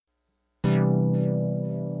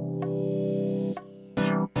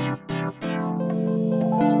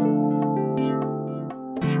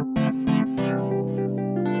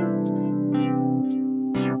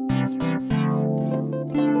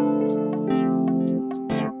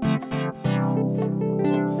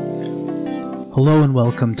Hello and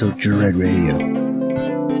welcome to Jared Radio.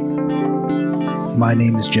 My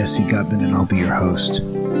name is Jesse Gutman and I'll be your host.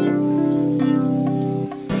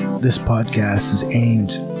 This podcast is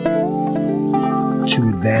aimed to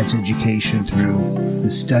advance education through the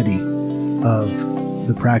study of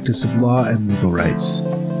the practice of law and legal rights.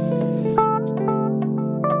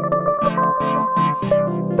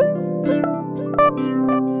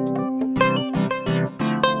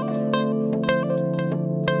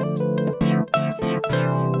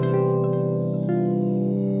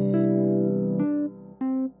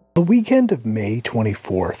 The weekend of May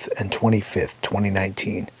 24th and 25th,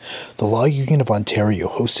 2019, the Law Union of Ontario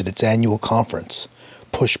hosted its annual conference,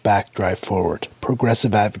 Push Back, Drive Forward,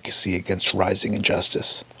 Progressive Advocacy Against Rising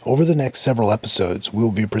Injustice. Over the next several episodes, we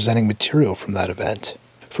will be presenting material from that event.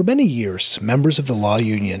 For many years, members of the Law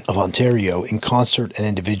Union of Ontario, in concert and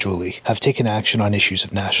individually, have taken action on issues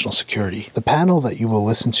of national security. The panel that you will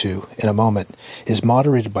listen to in a moment is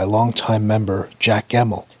moderated by longtime member Jack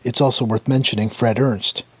Gemmell. It's also worth mentioning Fred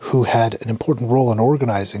Ernst, who had an important role in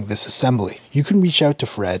organizing this assembly. You can reach out to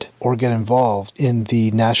Fred or get involved in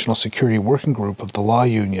the National Security Working Group of the Law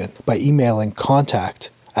Union by emailing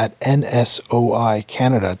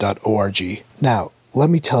contact@nsoicanada.org. Now, let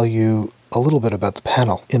me tell you a little bit about the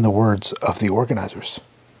panel in the words of the organizers.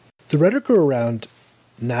 The rhetoric around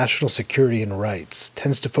national security and rights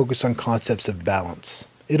tends to focus on concepts of balance.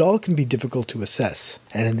 It all can be difficult to assess,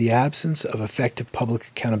 and in the absence of effective public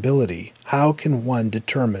accountability, how can one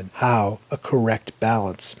determine how a correct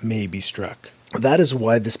balance may be struck? That is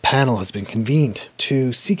why this panel has been convened,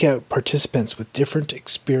 to seek out participants with different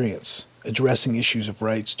experience addressing issues of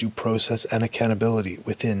rights, due process, and accountability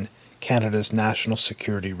within Canada's national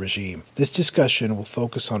security regime. This discussion will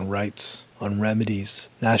focus on rights, on remedies,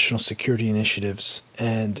 national security initiatives,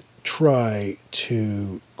 and try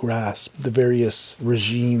to grasp the various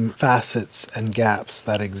regime facets and gaps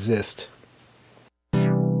that exist.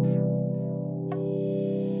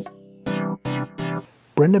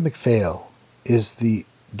 Brenda McPhail is the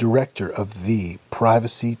director of the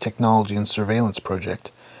Privacy, Technology and Surveillance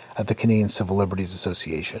Project at the Canadian Civil Liberties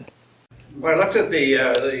Association. When I looked at the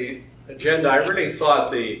agenda, I really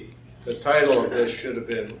thought the title of this should have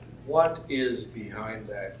been, "What is Behind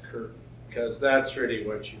That Curtain?" Because that's really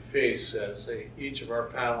what you face as each of our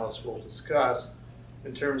panelists will discuss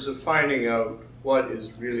in terms of finding out what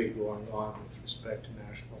is really going on with respect to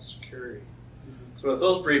national security. So with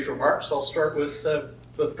those brief remarks, I'll start with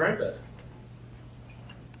Brenda.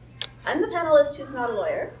 I'm the panelist who's not a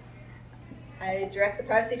lawyer. I direct the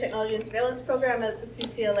Privacy, Technology and Surveillance Program at the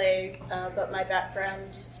CCLA, but my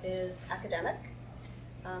background is academic.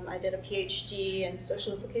 I did a PhD in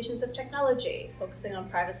social implications of technology, focusing on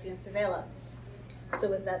privacy and surveillance. So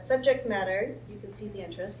with that subject matter, you can see the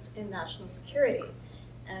interest in national security.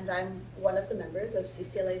 And I'm one of the members of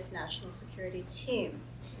CCLA's national security team.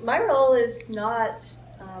 My role is not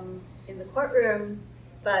in the courtroom,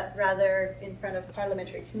 but rather in front of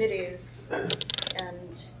parliamentary committees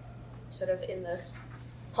and sort of in the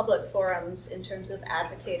public forums in terms of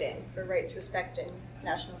advocating for rights respecting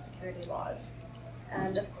national security laws.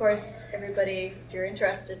 And of course, everybody, if you're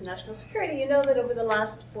interested in national security, you know that over the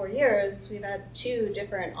last 4 years, we've had 2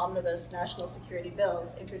 different omnibus national security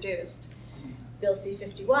bills introduced. Bill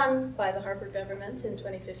C-51 by the Harper government in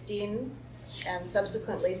 2015, and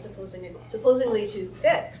subsequently supposedly to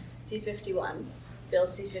fix C-51, Bill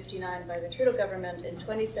C-59 by the Trudeau government in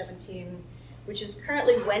 2017, which is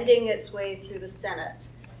currently wending its way through the Senate.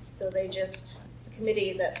 So the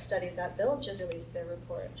committee that studied that bill just released their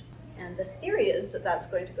report. And the theory is that that's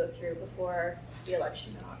going to go through before the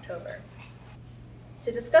election in October.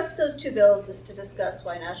 To discuss those 2 bills is to discuss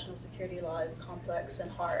why national security law is complex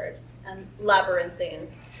and hard and labyrinthine.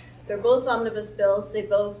 They're both omnibus bills. They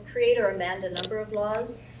both create or amend a number of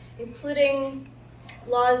laws, including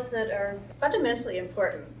laws that are fundamentally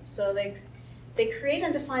important. So they create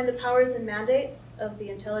and define the powers and mandates of the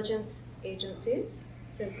intelligence agencies,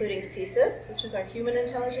 so including CSIS, which is our human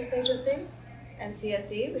intelligence agency, and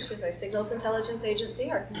CSE, which is our signals intelligence agency,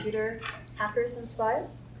 our computer hackers and spies.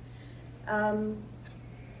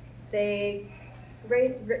 They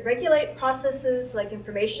regulate processes like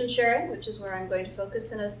information sharing, which is where I'm going to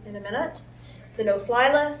focus in a minute, the no-fly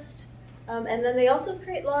list, and then they also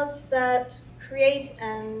create laws that create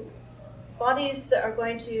bodies that are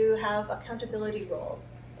going to have accountability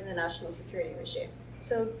roles in the national security regime.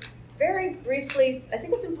 So very briefly, I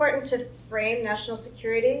think it's important to frame national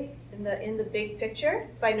security in the big picture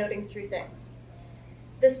by noting 3 things.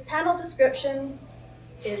 This panel description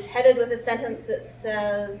is headed with a sentence that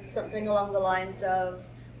says something along the lines of,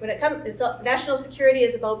 national security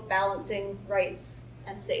is about balancing rights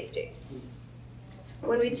and safety.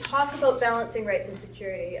 When we talk about balancing rights and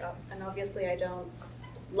security, and obviously I don't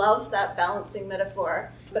love that balancing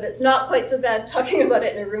metaphor, but it's not quite so bad talking about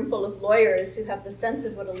it in a room full of lawyers who have the sense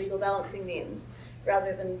of what a legal balancing means,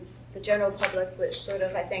 rather than the general public, which sort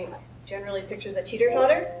of, I think, generally pictures a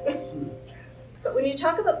teeter-totter. But when you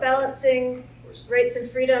talk about balancing rights and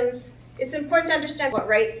freedoms, it's important to understand what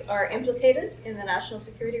rights are implicated in the national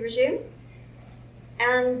security regime.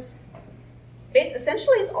 And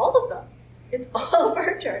essentially, it's all of them. It's all of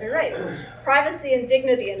our charter rights. Privacy and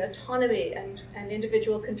dignity and autonomy and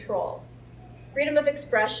individual control. Freedom of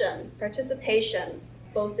expression, participation,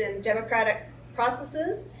 both in democratic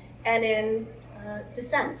processes and in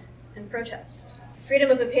dissent and protest.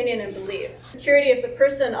 Freedom of opinion and belief. Security of the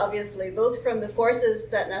person, obviously, both from the forces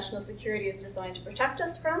that national security is designed to protect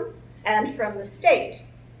us from and from the state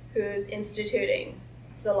who's instituting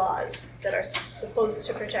the laws that are supposed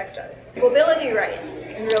to protect us. Mobility rights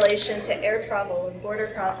in relation to air travel and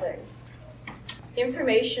border crossings.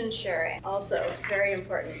 Information sharing, also very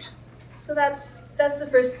important. So that's the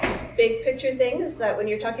first big picture thing, is that when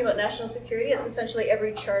you're talking about national security, it's essentially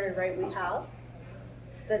every charter right we have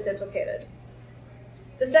that's implicated.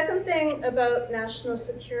 The second thing about national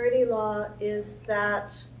security law is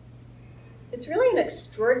that it's really an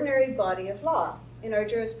extraordinary body of law in our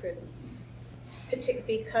jurisprudence,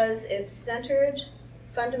 because it's centered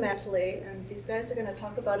fundamentally, and these guys are going to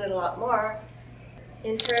talk about it a lot more,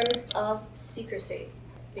 in terms of secrecy,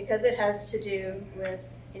 because it has to do with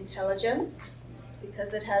intelligence,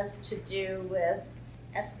 because it has to do with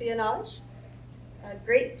espionage. A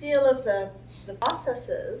great deal of the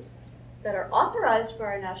processes that are authorized by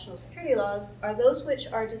our national security laws are those which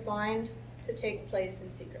are designed to take place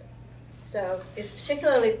in secret. So it's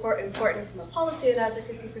particularly important from a policy and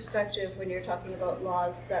advocacy perspective when you're talking about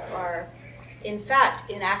laws that are, in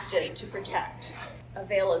fact, enacted to protect a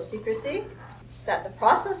veil of secrecy, that the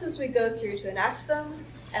processes we go through to enact them,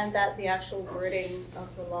 and that the actual wording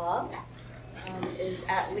of the law is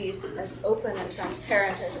at least as open and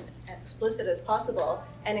transparent and explicit as possible,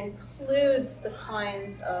 and includes the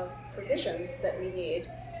kinds of provisions that we need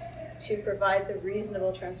to provide the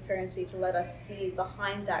reasonable transparency to let us see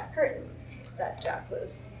behind that curtain that Jack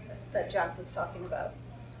was talking about.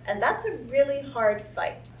 And that's a really hard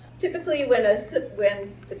fight. Typically when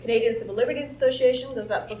the Canadian Civil Liberties Association goes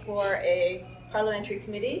up before a parliamentary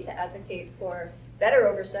committee to advocate for better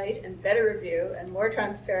oversight and better review and more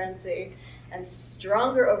transparency and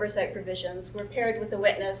stronger oversight provisions, we're paired with a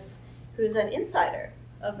witness who's an insider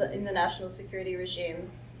in the national security regime,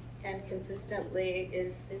 and consistently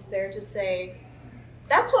is there to say,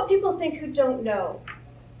 that's what people think who don't know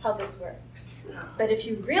how this works. But if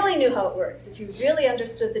you really knew how it works, if you really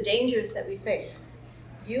understood the dangers that we face,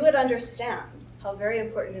 you would understand how very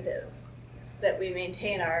important it is that we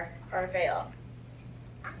maintain our veil.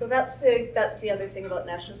 So that's the other thing about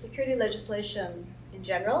national security legislation in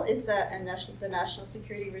general, is that the national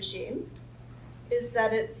security regime is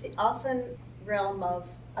that it's often realm of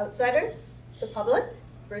outsiders, the public,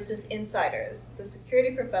 versus insiders, the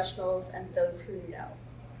security professionals and those who know.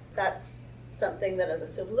 That's something that as a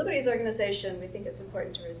civil liberties organization, we think it's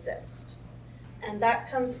important to resist. And that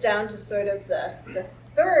comes down to sort of the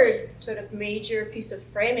third sort of major piece of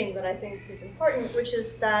framing that I think is important, which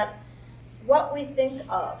is that what we think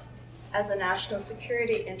of as a national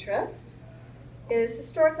security interest is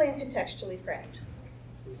historically and contextually framed.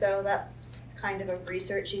 So that's kind of a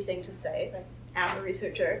researchy thing to say, like, I'm a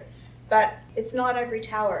researcher, but it's not every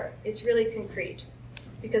tower. It's really concrete,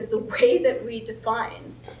 because the way that we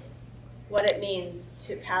define what it means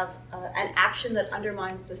to have an action that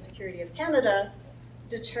undermines the security of Canada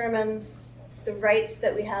determines the rights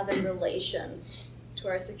that we have in relation to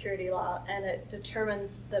our security law, and it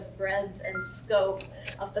determines the breadth and scope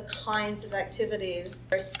of the kinds of activities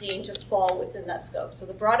that are seen to fall within that scope. So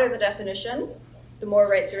the broader the definition, the more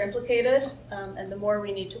rights are implicated, and the more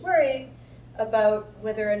we need to worry about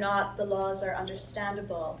whether or not the laws are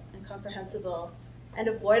understandable and comprehensible and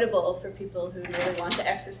avoidable for people who really want to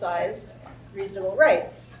exercise reasonable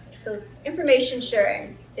rights. So information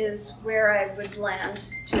sharing is where I would land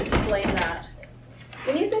to explain that.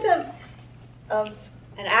 When you think of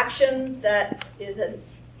an action that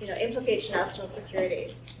implicates national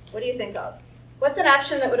security, what do you think of? What's an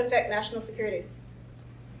action that would affect national security?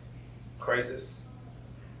 Crisis.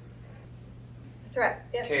 Threat,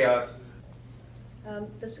 yeah. Chaos.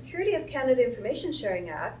 The Security of Canada Information Sharing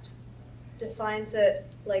Act defines it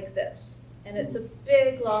like this, and it's a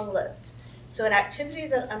big, long list. So an activity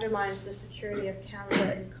that undermines the security of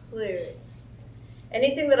Canada includes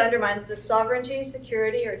anything that undermines the sovereignty,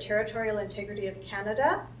 security, or territorial integrity of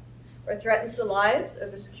Canada, or threatens the lives or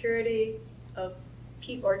the security of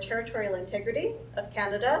or territorial integrity of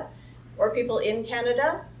Canada, or people in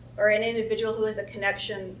Canada, or an individual who has a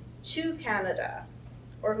connection to Canada,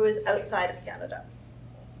 or who is outside of Canada.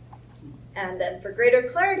 And then for greater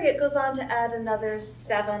clarity, it goes on to add another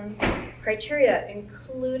 7 criteria,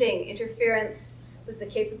 including interference with the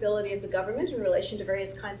capability of the government in relation to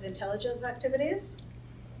various kinds of intelligence activities,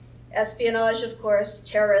 espionage, of course,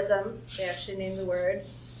 terrorism, they actually name the word,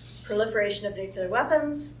 proliferation of nuclear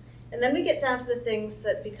weapons, and then we get down to the things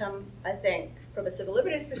that become, I think, from a civil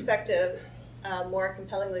liberties perspective, more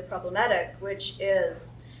compellingly problematic, which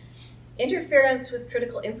is interference with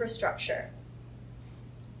critical infrastructure,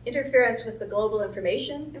 interference with the global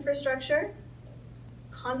information infrastructure,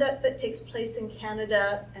 conduct that takes place in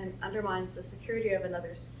Canada and undermines the security of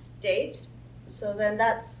another state. So then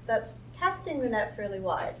that's casting the net fairly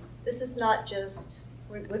wide. This is not just,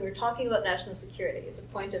 when we're talking about national security, the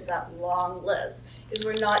point of that long list is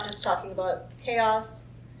we're not just talking about chaos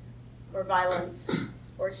or violence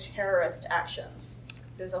or terrorist actions.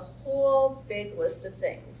 There's a whole big list of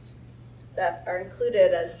things that are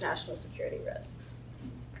included as national security risks.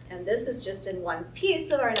 And this is just in one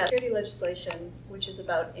piece of our national security legislation, which is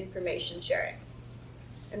about information sharing.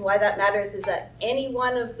 And why that matters is that any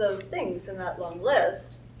one of those things in that long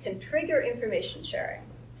list can trigger information sharing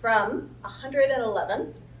from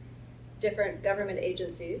 111 different government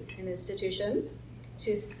agencies and institutions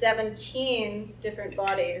to 17 different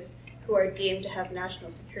bodies who are deemed to have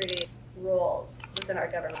national security roles within our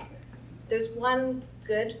government. There's one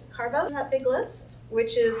good carve-out in that big list,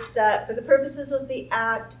 which is that for the purposes of the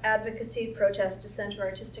Act, advocacy, protest, dissent, or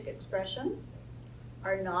artistic expression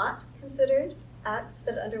are not considered acts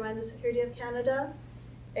that undermine the security of Canada,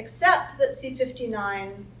 except that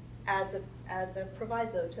C-59 adds a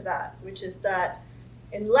proviso to that, which is that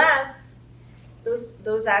unless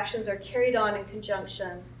those actions are carried on in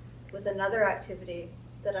conjunction with another activity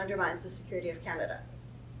that undermines the security of Canada.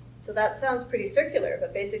 So that sounds pretty circular,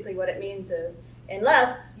 but basically what it means is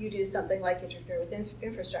unless you do something like interfere with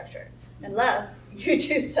infrastructure, unless you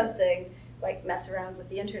do something like mess around with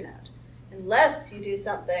the internet, unless you do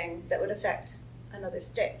something that would affect another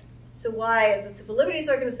state. So why, as a civil liberties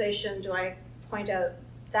organization, do I point out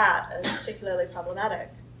that as particularly problematic?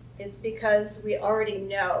 It's because we already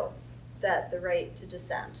know that the right to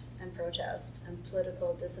dissent and protest and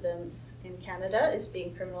political dissidence in Canada is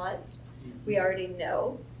being criminalized. We already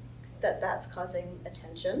know that that's causing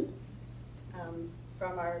attention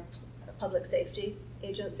from our public safety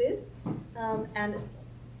agencies, and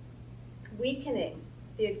weakening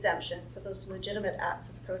the exemption for those legitimate acts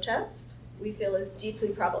of protest we feel is deeply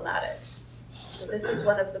problematic. So this is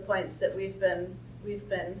one of the points that we've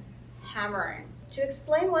been hammering. To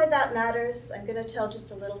explain why that matters, I'm going to tell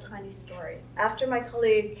just a little tiny story. After my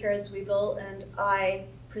colleague Kara Zwiebel and I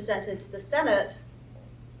presented to the Senate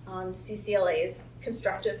on CCLA's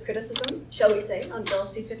constructive criticisms, shall we say, on Bill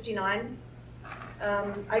C-59,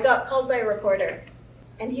 I got called by a reporter,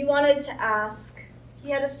 and he wanted to ask,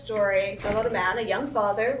 he had a story about a man, a young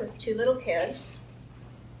father with 2 little kids,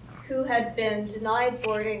 who had been denied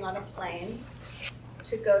boarding on a plane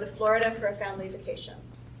to go to Florida for a family vacation.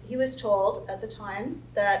 He was told at the time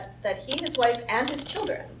that he, his wife, and his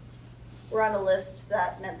children were on a list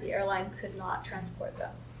that meant the airline could not transport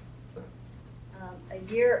them.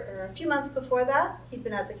 A few months before that, he'd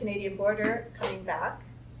been at the Canadian border coming back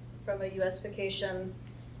from a US vacation,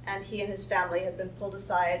 and he and his family had been pulled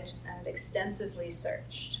aside and extensively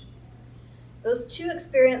searched. Those 2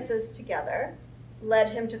 experiences together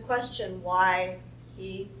led him to question why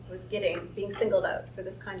he was being singled out for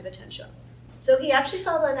this kind of attention. So he actually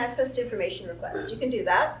filed an access to information request. You can do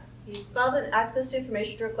that. He filed an access to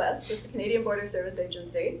information request with the Canadian Border Service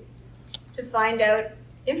Agency to find out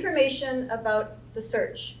information about the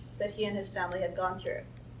search that he and his family had gone through.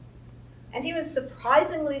 And he was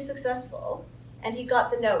surprisingly successful, and he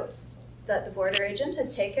got the notes that the border agent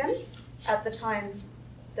had taken at the time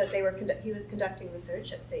that he was conducting the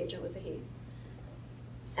search. The agent was a he.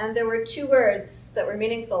 And there were 2 words that were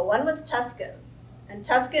meaningful. One was Tuscan, and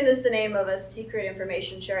Tuscan is the name of a secret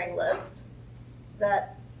information sharing list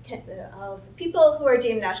of people who are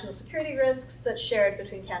deemed national security risks that's shared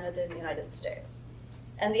between Canada and the United States.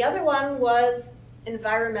 And the other one was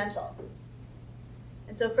environmental.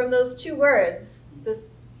 And so from those 2 words, this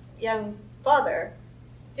young father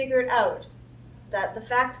figured out that the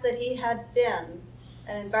fact that he had been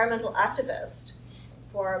an environmental activist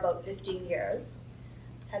for about 15 years,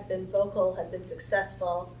 had been vocal, had been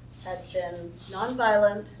successful, had been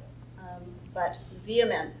nonviolent, but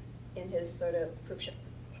vehement in his sort of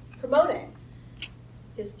promoting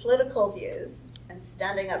his political views and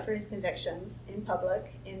standing up for his convictions in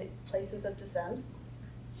public, in places of dissent,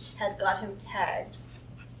 had got him tagged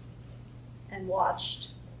and watched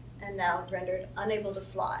and now rendered unable to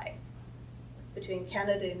fly between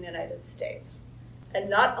Canada and the United States. And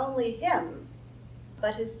not only him,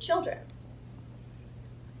 but his children.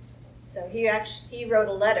 So he wrote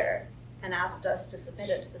a letter and asked us to submit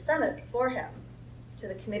it to the Senate for him, to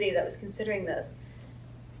the committee that was considering this.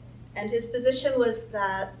 And his position was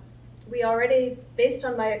that we already, based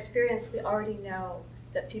on my experience, we already know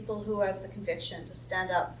that people who have the conviction to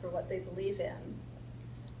stand up for what they believe in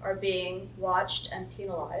are being watched and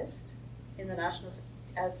penalized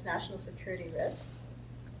as national security risks.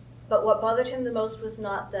 But what bothered him the most was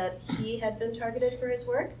not that he had been targeted for his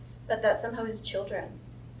work, but that somehow his children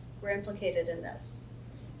were implicated in this.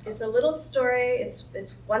 It's a little story, it's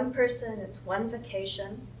one person, it's one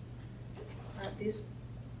vacation.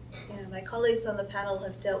 My colleagues on the panel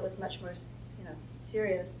have dealt with much more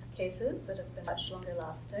serious cases that have been much longer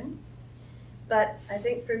lasting. But I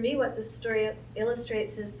think for me what this story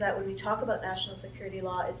illustrates is that when we talk about national security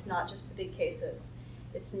law, it's not just the big cases.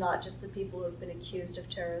 It's not just the people who have been accused of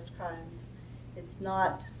terrorist crimes. It's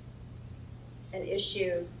not an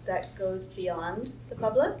issue that goes beyond the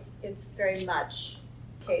public. It's very much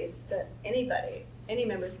a case that anybody, any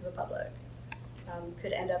members of the public,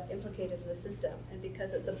 could end up implicated in the system. And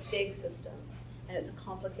because it's a big system, and it's a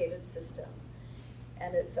complicated system,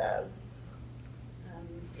 and it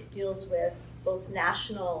deals with both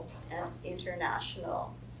national and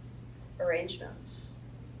international arrangements,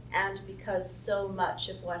 and because so much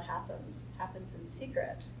of what happens in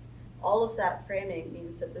secret, all of that framing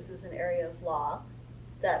means that this is an area of law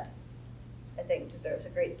that I think deserves a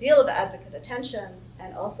great deal of advocate attention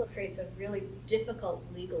and also creates a really difficult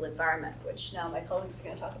legal environment, which now my colleagues are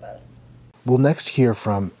going to talk about. We'll next hear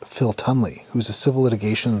from Phil Tunley, who's a civil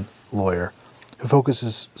litigation lawyer who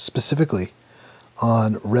focuses specifically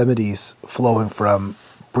on remedies flowing from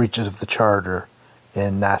breaches of the Charter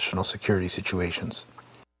in national security situations.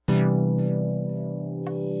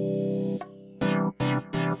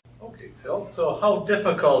 Okay, Phil, so how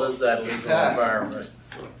difficult is that legal environment?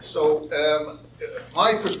 So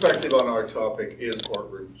my perspective on our topic is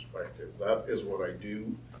courtroom perspective. That is what I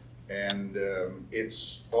do. And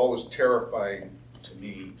it's always terrifying to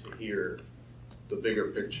me to hear the bigger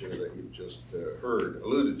picture that you've just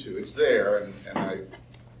alluded to. It's there, and I've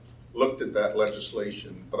looked at that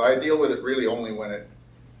legislation, but I deal with it really only when it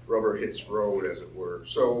rubber hits road, as it were.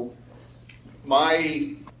 So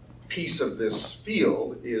my piece of this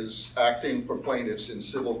field is acting for plaintiffs in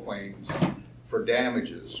civil claims for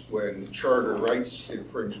damages when charter rights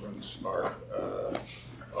infringements are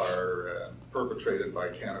perpetrated by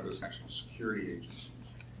Canada's national security agencies.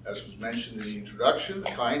 As was mentioned in the introduction,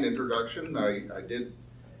 a kind introduction, I did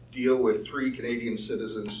deal with 3 Canadian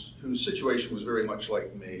citizens whose situation was very much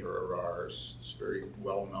like me or ours. It's very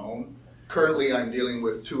well known. Currently, I'm dealing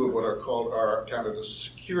with 2 of what are called our Canada's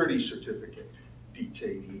Security Certificate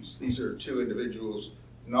detainees. These are 2 individuals,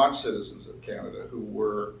 not citizens of Canada, who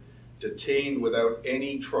were detained without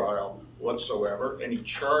any trial whatsoever, any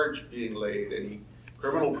charge being laid, any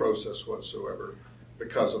criminal process whatsoever,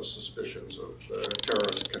 because of suspicions of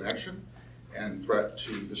terrorist connection and threat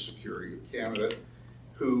to the security of Canada,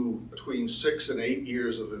 who between 6 and 8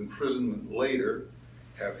 years of imprisonment later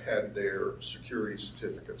have had their security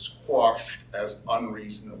certificates quashed as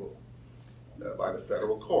unreasonable by the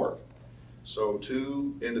federal court. So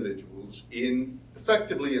 2 individuals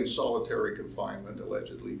effectively in solitary confinement,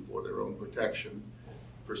 allegedly for their own protection,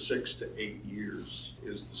 for 6 to 8 years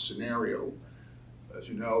is the scenario. As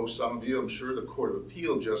you know, some of you, I'm sure the Court of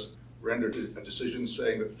Appeal just rendered a decision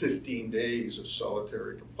saying that 15 days of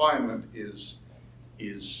solitary confinement is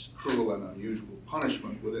cruel and unusual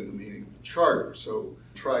punishment within the meaning of the Charter. So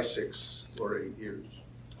try 6 or 8 years.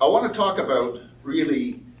 I want to talk about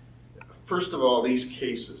really, first of all, these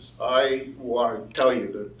cases. I want to tell you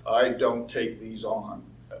that I don't take these on.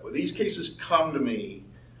 These cases come to me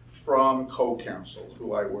from co-counsel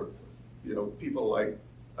who I work with. People like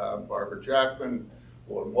Barbara Jackman,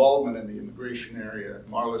 Lauren Waldman in the immigration area,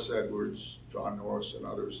 Marlis Edwards, John Norris, and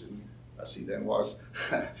others as he then was,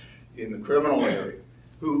 in the criminal area,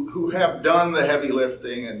 who have done the heavy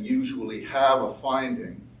lifting and usually have a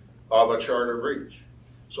finding of a charter breach.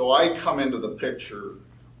 So I come into the picture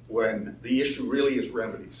when the issue really is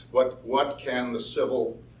remedies. What can the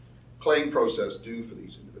civil claim process do for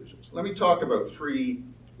these individuals? Let me talk about 3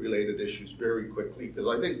 related issues very quickly, because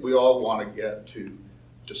I think we all want to get to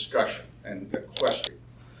discussion and a question.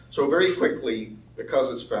 So very quickly,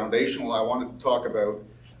 because it's foundational, I wanted to talk about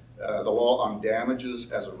the law on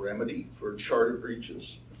damages as a remedy for charter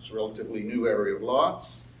breaches. It's a relatively new area of law.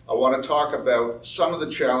 I want to talk about some of the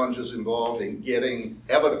challenges involved in getting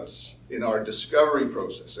evidence in our discovery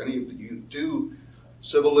process. Any of you do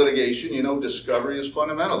civil litigation, you know discovery is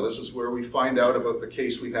fundamental. This is where we find out about the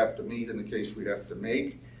case we have to meet and the case we have to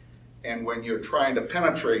make. And when you're trying to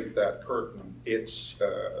penetrate that curtain,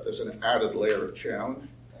 there's an added layer of challenge.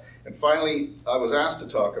 And finally, I was asked to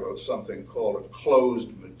talk about something called a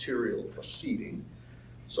closed material proceeding.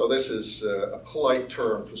 So this is a polite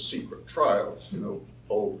term for secret trials,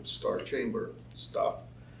 old Star Chamber stuff,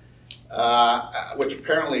 which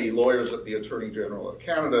apparently lawyers at the Attorney General of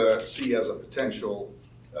Canada see as a potential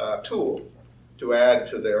tool to add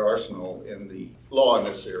to their arsenal in the law in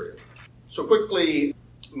this area. So quickly,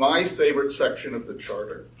 my favorite section of the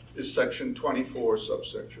Charter is Section 24,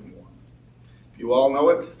 subsection 1. You all know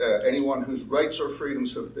it. Anyone whose rights or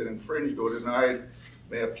freedoms have been infringed or denied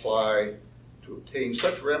may apply to obtain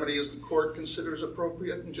such remedy as the court considers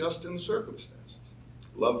appropriate and just in the circumstances.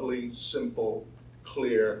 Lovely, simple,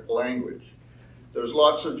 clear language. There's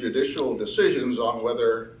lots of judicial decisions on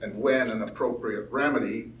whether and when an appropriate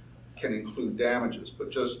remedy can include damages,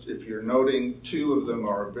 but just if you're noting, two of them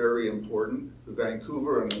are very important. The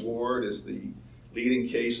Vancouver and Ward is the leading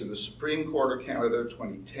case in the Supreme Court of Canada,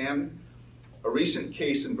 2010. A recent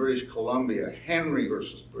case in British Columbia, Henry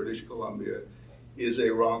versus British Columbia, is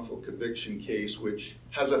a wrongful conviction case which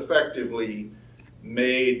has effectively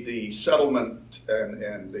made the settlement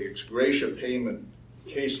and the ex gratia payment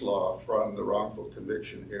case law from the wrongful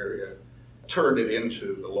conviction area, turned it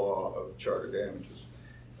into the law of charter damages.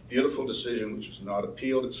 Beautiful decision which was not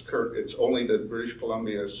appealed. It's only the British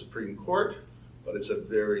Columbia Supreme Court, but it's a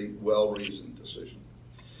very well-reasoned decision.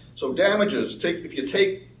 So damages, if you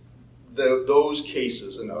take those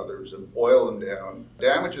cases and others and boil them down,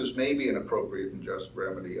 damages may be an appropriate and just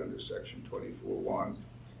remedy under Section 24.1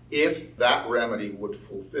 if that remedy would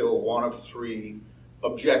fulfill one of three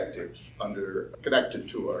objectives connected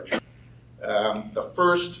to our charter. The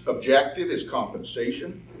first objective is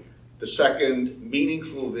compensation. The second,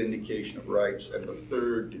 meaningful vindication of rights, and the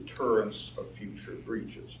third, deterrence of future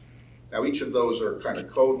breaches. Now, each of those are kind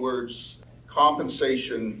of code words.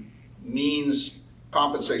 Compensation means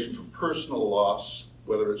compensation for personal loss,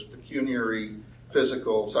 whether it's pecuniary,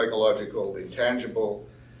 physical, psychological, intangible,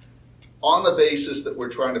 on the basis that we're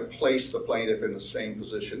trying to place the plaintiff in the same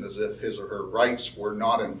position as if his or her rights were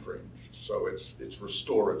not infringed. So it's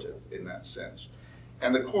restorative in that sense.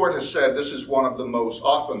 And the court has said this is one of the most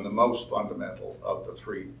fundamental of the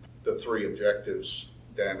three objectives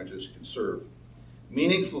damages can serve.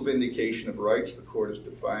 Meaningful vindication of rights, the court has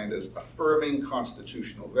defined as affirming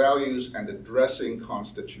constitutional values and addressing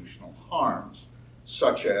constitutional harms,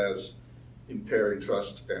 such as impairing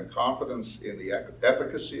trust and confidence in the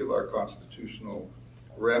efficacy of our constitutional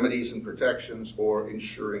remedies and protections, or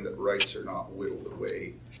ensuring that rights are not whittled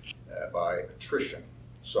away by attrition.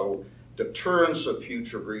 So deterrence of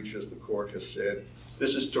future breaches, the court has said,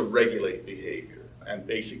 this is to regulate behavior and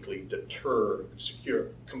basically deter and secure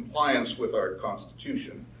compliance with our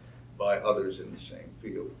Constitution by others in the same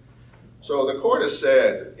field. So the court has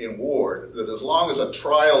said in Ward that as long as a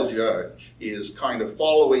trial judge is kind of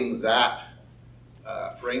following that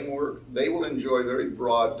framework, they will enjoy very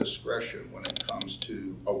broad discretion when it comes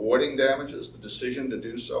to awarding damages, the decision to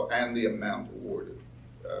do so, and the amount awarded,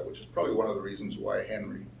 which is probably one of the reasons why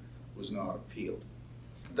Henry was not appealed.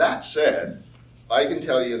 That said, I can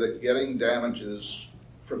tell you that getting damages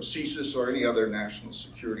from CSIS or any other national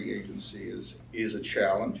security agency is a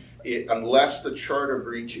challenge, unless the charter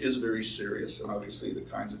breach is very serious, and obviously the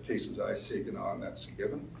kinds of cases I've taken on, that's a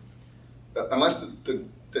given. Unless the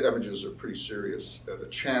damages are pretty serious, the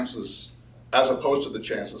chances, as opposed to the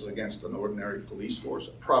chances against an ordinary police force,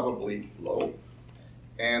 are probably low.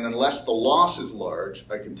 And unless the loss is large,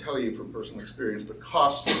 I can tell you from personal experience, the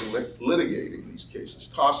cost of litigating these cases,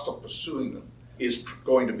 cost of pursuing them, is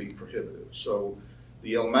going to be prohibitive. So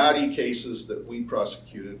the El Mahdi cases that we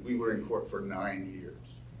prosecuted, we were in court for 9 years.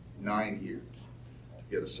 9 years to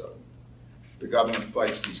get a settlement. The government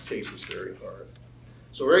fights these cases very hard.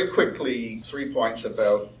 So very quickly, 3 points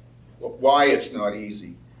about why it's not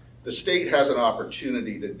easy. The state has an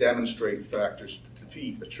opportunity to demonstrate factors to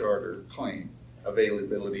defeat a charter claim.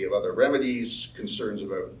 Availability of other remedies, concerns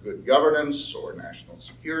about good governance or national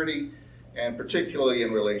security, and particularly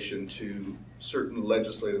in relation to certain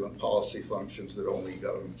legislative and policy functions that only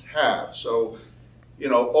governments have. So,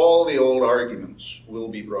 all the old arguments will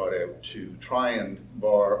be brought out to try and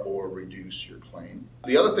bar or reduce your claim.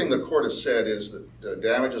 The other thing the court has said is that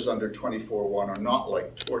damages under 24.1 are not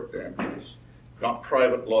like tort damages, not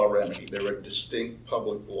private law remedy. They're a distinct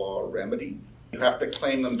public law remedy. You have to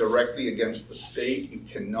claim them directly against the state. You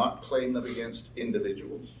cannot claim them against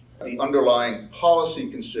individuals. The underlying policy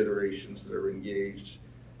considerations that are engaged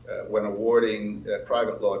when awarding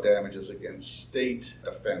private law damages against state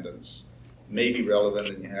defendants may be relevant,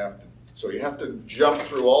 and you have to jump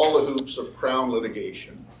through all the hoops of Crown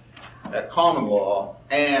litigation at common law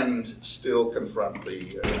and still confront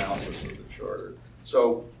the analysis of the Charter.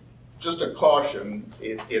 So just a caution,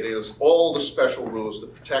 it is all the special rules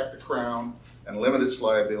that protect the Crown and limit its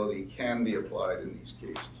liability can be applied in these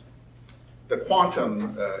cases. The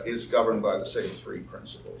quantum is governed by the same three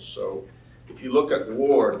principles. So if you look at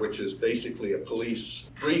Ward, which is basically a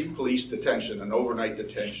brief police detention, an overnight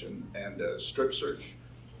detention, and a strip search,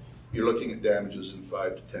 you're looking at damages in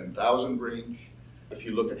 5,000 to 10,000 range. If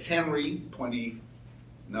you look at Henry,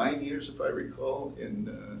 29 years, if I recall,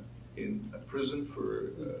 in a prison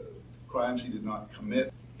for crimes he did not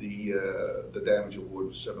commit, the damage award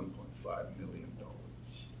was $7.5 million.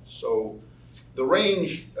 So the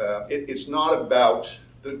range, it's not about,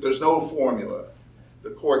 there's no formula.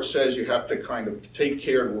 The court says you have to kind of take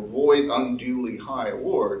care to avoid unduly high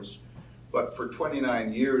awards, but for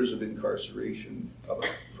 29 years of incarceration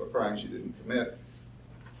for crimes you didn't commit,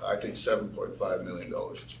 I think $7.5 million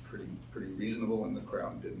is pretty reasonable, and the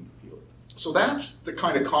Crown didn't appeal it. So that's the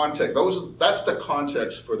kind of context, that's the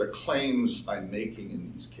context for the claims I'm making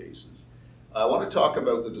in these cases. I want to talk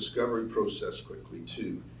about the discovery process quickly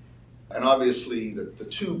too. And obviously the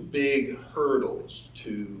two big hurdles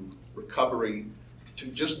to recovery, to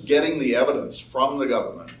just getting the evidence from the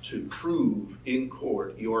government to prove in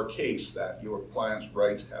court your case that your client's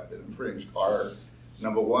rights have been infringed are,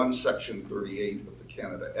 number one, Section 38 of the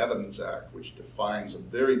Canada Evidence Act, which defines a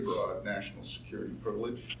very broad national security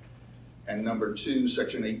privilege, and number two,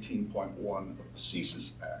 Section 18.1 of the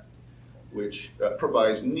CSIS Act, which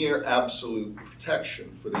provides near absolute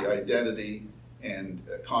protection for the identity and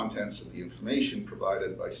contents of the information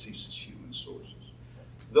provided by CSIS human sources.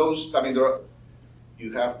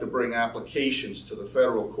 You have to bring applications to the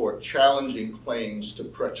federal court challenging claims to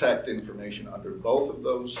protect information under both of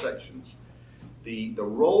those sections. The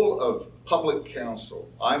role of public counsel,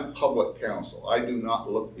 I'm public counsel, I do not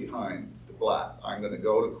look behind the black. I'm going to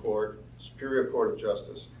go to court, Superior Court of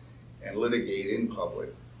Justice, and litigate in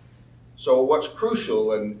public. So what's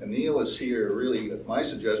crucial, and Neil is here really at my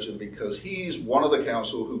suggestion because he's one of the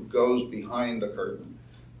counsel who goes behind the curtain,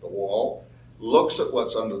 the wall, looks at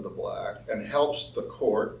what's under the black, and helps the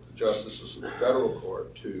court, the justices of the federal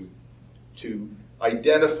court, to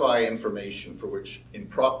identify information for which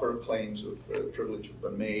improper claims of privilege have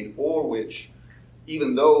been made, or which,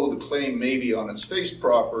 even though the claim may be on its face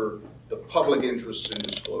proper, the public interests in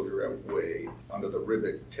disclosure outweigh, under the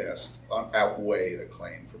Ribbick test, outweigh the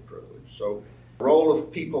claim for privilege. So the role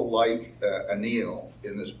of people like Anil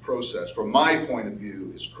in this process, from my point of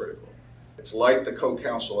view, is critical. It's like the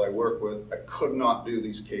co-counsel I work with. I could not do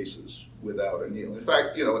these cases without Anil. In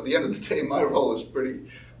fact, at the end of the day, my role is pretty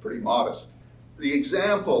modest. The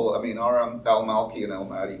example, our Al-Malki and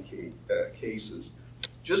Al-Mahdi cases,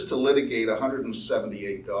 just to litigate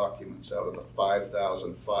 178 documents out of the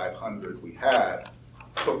 5,500 we had,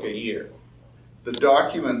 took a year. The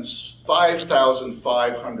documents,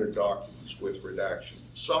 5,500 documents with redaction,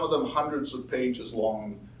 some of them hundreds of pages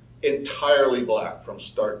long, entirely black from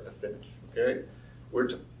start to finish, okay?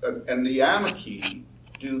 And the amici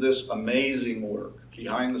do this amazing work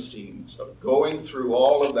behind the scenes of going through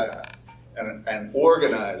all of that and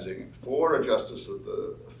organizing for a justice of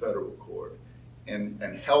the federal court and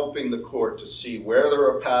helping the court to see where there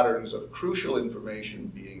are patterns of crucial information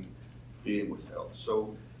being withheld.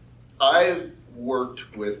 So I've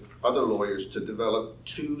worked with other lawyers to develop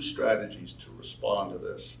two strategies to respond to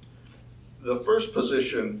this. The first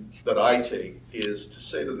position that I take is to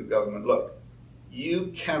say to the government, look,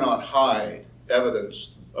 you cannot hide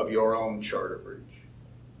evidence of your own charter breach.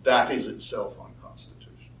 That is itself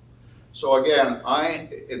unconstitutional. So again,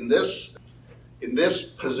 in this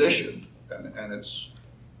position, and it's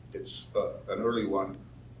an early one,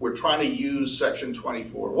 we're trying to use Section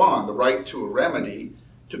 24.1, the right to a remedy,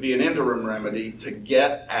 to be an interim remedy to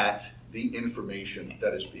get at the information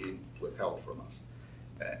that is being withheld from us.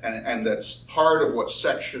 And that's part of what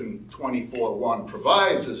Section 24.1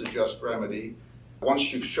 provides as a just remedy.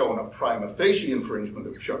 Once you've shown a prima facie infringement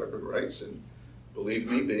of charter rights, and believe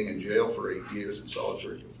me, being in jail for 8 years in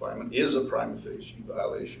solitary confinement is a prima facie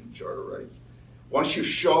violation of charter rights. Once you've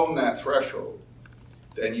shown that threshold,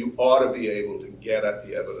 then you ought to be able to get at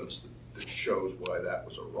the evidence that shows why that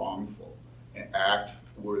was a wrongful act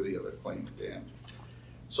worthy of a claim of damage.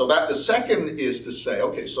 So that the second is to say,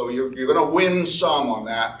 okay, so you're going to win some on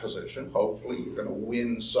that position. Hopefully, you're going to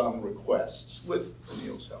win some requests with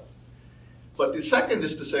Neil's help. But the second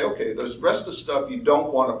is to say, okay, there's the rest of the stuff you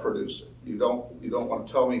don't want to produce it. You don't want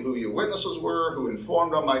to tell me who your witnesses were, who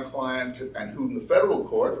informed on my client, and whom the federal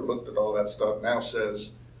court, who looked at all that stuff, now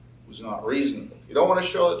says was not reasonable. You don't want to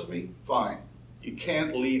show it to me? Fine. You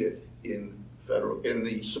can't lead it in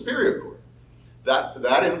the Superior Court.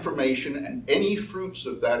 That information and any fruits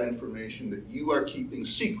of that information that you are keeping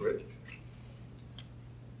secret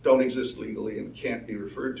don't exist legally and can't be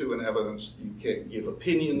referred to in evidence. You can't give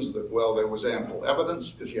opinions that, well, there was ample evidence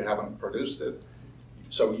because you haven't produced it.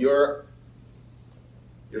 So you're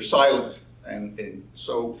silent. And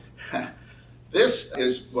so this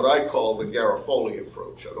is what I call the Garofoli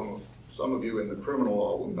approach. I don't know if some of you in the criminal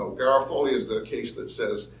law will know. Garofoli is the case that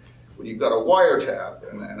says when you've got a wiretap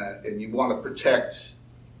and you want to protect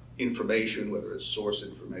information, whether it's source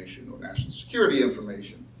information or national security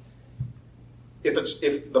information,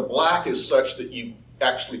 if the black is such that you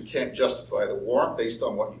actually can't justify the warrant based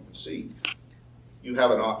on what you can see, you have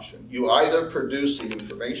an option. You either produce the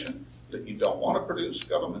information that you don't want to produce,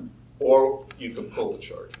 government, or you can pull the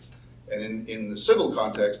charges. And in the civil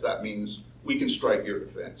context, that means we can strike your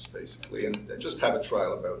defense, basically, and just have a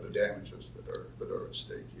trial about the damages that are at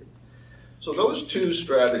stake here. So those two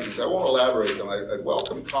strategies, I won't elaborate on them. I'd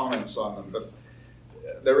welcome comments on them, but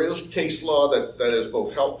there is case law that is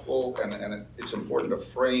both helpful and it's important to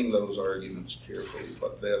frame those arguments carefully,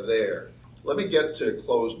 but they're there. Let me get to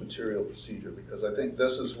closed material procedure because I think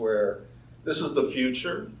this is the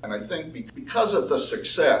future, and I think because of the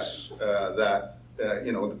success that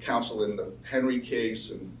the council in the Henry case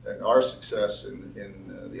and our success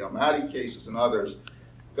in the Almaty cases and others,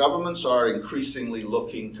 governments are increasingly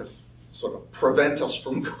looking to sort of prevent us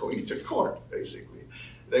from going to court, basically.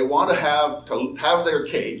 They want to have their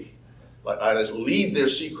cake, as lead their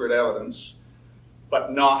secret evidence,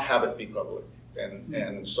 but not have it be public.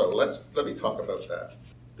 And so let me talk about that.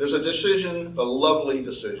 There's a decision, a lovely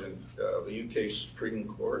decision, of the UK Supreme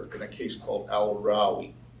Court in a case called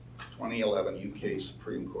Al-Rawi, 2011 UK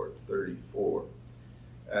Supreme Court 34.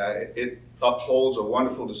 It upholds a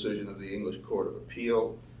wonderful decision of the English Court of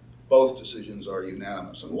Appeal. Both decisions are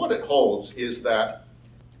unanimous. And what it holds is that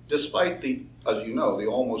despite as you know, the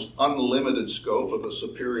almost unlimited scope of a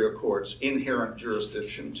superior court's inherent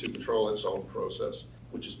jurisdiction to control its own process,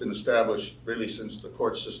 which has been established really since the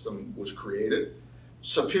court system was created,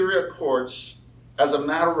 superior courts, as a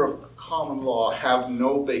matter of common law, have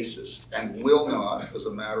no basis and will not, as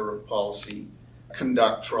a matter of policy,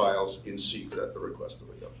 conduct trials in secret at the request of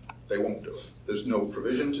the government. They won't do it. There's no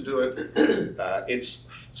provision to do it. It's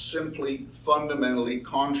simply fundamentally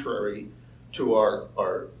contrary to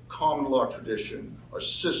our common law tradition, our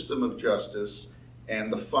system of justice,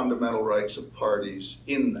 and the fundamental rights of parties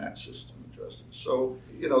in that system of justice. So,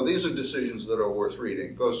 these are decisions that are worth reading.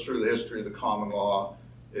 It goes through the history of the common law.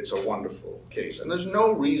 It's a wonderful case. And there's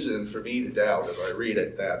no reason for me to doubt, as I read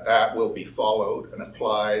it, that will be followed and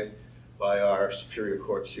applied by our superior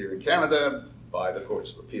courts here in Canada, by the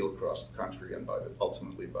courts of appeal across the country, and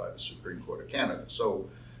ultimately by the Supreme Court of Canada. So,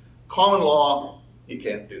 common law, you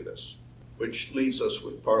can't do this, which leaves us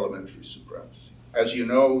with parliamentary supremacy. As you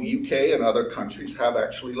know, UK and other countries have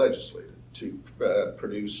actually legislated to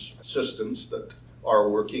produce systems that are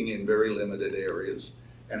working in very limited areas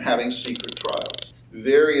and having secret trials.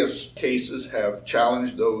 Various cases have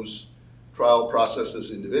challenged those trial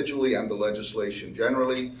processes individually and the legislation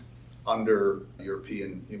generally under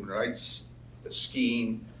European human rights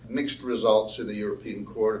scheme, mixed results in the European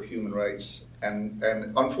Court of Human Rights. And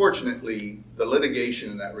unfortunately, the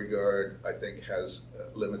litigation in that regard, I think, has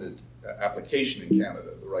limited application in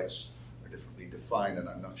Canada. The rights are differently defined, and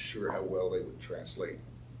I'm not sure how well they would translate.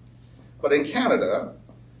 But in Canada,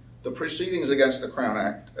 the Proceedings Against the Crown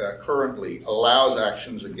Act currently allows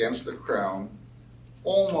actions against the Crown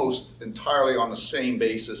almost entirely on the same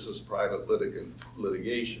basis as private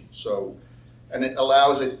litigation. And it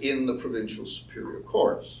allows it in the provincial superior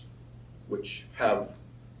courts, which have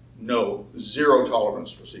zero tolerance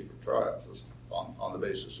for secret trials on the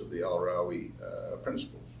basis of the Al-Rawi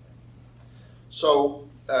principles. So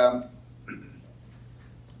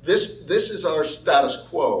this is our status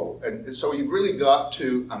quo, and so you've really got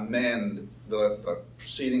to amend the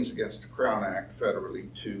Proceedings Against the Crown Act federally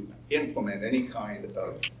to implement any kind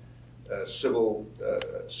of civil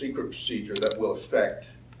secret procedure that will affect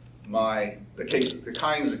the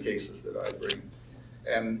kinds of cases that I bring.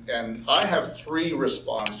 And I have three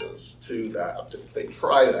responses to that. If they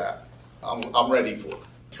try that, I'm ready for it.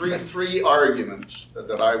 Three arguments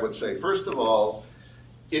that I would say. First of all,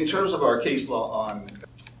 in terms of our case law on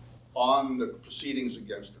on the proceedings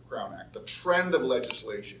against the Crown Act, the trend of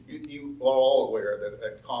legislation. You are all aware that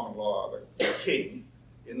at common law, the king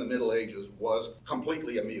in the Middle Ages was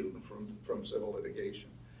completely immune from civil litigation.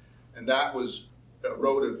 And that was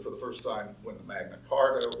eroded for the first time when the Magna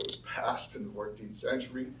Carta was passed in the 14th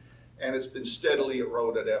century, and it's been steadily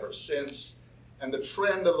eroded ever since. And the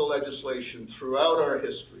trend of the legislation throughout our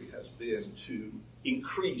history has been to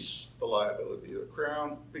increase the liability of the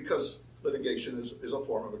Crown, because litigation is a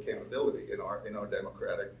form of accountability in our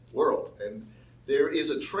democratic world. And there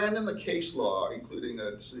is a trend in the case law, including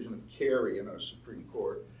a decision of Carey in our Supreme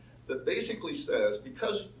Court, that basically says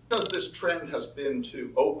because this trend has been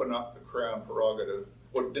to open up the Crown prerogative,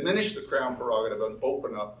 or diminish the Crown prerogative and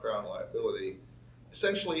open up Crown liability,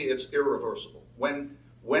 essentially it's irreversible. When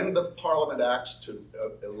the Parliament acts to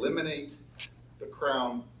eliminate the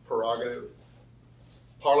Crown prerogative,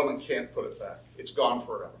 Parliament can't put it back. It's gone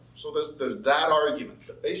forever. So there's that argument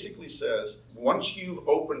that basically says once you've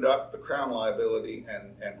opened up the Crown liability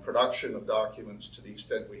and production of documents to the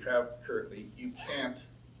extent we have currently, you can't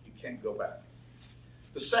go back.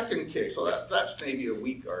 The second case, so that's maybe a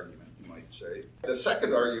weak argument, you might say. The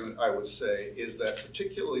second argument I would say is that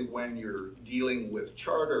particularly when you're dealing with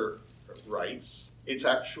charter rights, it's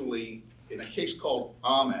actually in a case called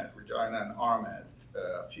Ahmed, Regina and Ahmed,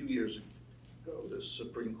 a few years ago, the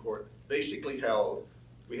Supreme Court basically held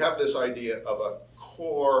we have this idea of a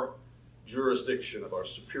core jurisdiction of our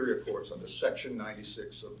superior courts under Section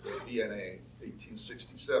 96 of the BNA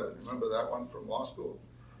 1867. Remember that one from law school?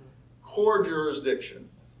 Core jurisdiction,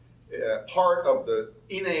 part of the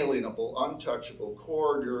inalienable, untouchable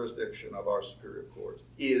core jurisdiction of our superior courts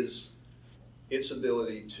is its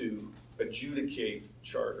ability to adjudicate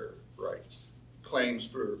charter rights, claims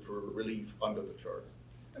for relief under the charter.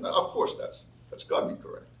 And of course that's got to be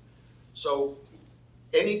correct. So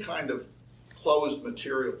any kind of closed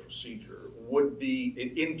material procedure would be,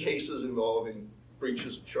 in cases involving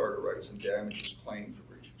breaches of charter rights and damages claimed for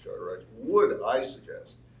breach of charter rights, would, I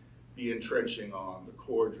suggest, be entrenching on the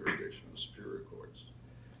core jurisdiction of the superior courts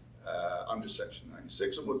under Section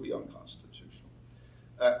 96 and would be unconstitutional.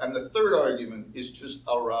 And the third argument is just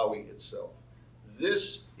Al-Rawi itself.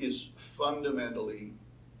 This is fundamentally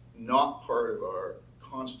not part of our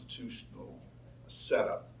constitutional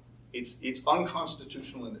setup. It's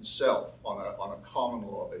unconstitutional in itself on a common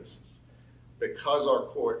law basis, because our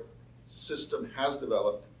court system has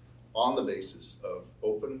developed on the basis of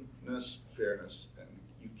openness, fairness, and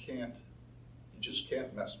you just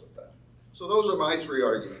can't mess with that. So those are my three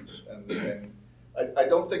arguments, and I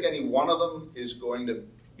don't think any one of them is going to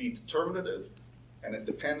be determinative, and it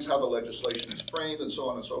depends how the legislation is framed and so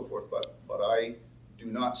on and so forth, but I do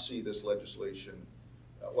not see this legislation,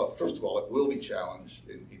 well, first of all, it will be challenged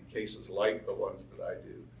in cases like the ones that I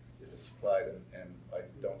do if it's applied, and I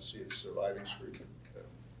don't see it surviving scrutiny.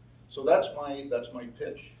 So that's my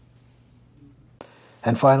pitch.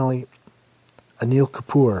 And finally, Anil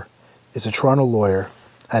Kapoor is a Toronto lawyer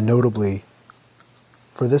and notably,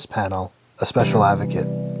 for this panel, a special advocate.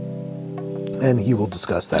 And he will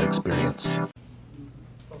discuss that experience.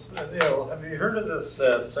 Neil, have you heard of this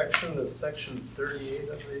section 38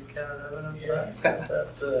 of the Canada Evidence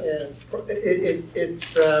Act?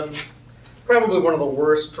 It's probably one of the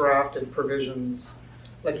worst drafted provisions,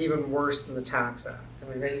 like even worse than the Tax Act. I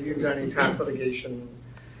mean, if you've done any tax litigation,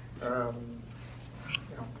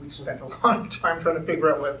 we spent a lot of time trying to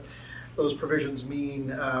figure out what those provisions mean,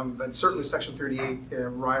 but certainly Section 38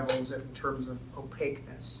 rivals it in terms of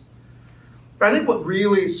opaqueness. But I think what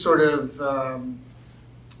really sort of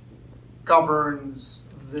governs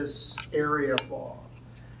this area of law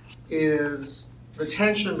is the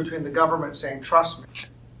tension between the government saying, trust me,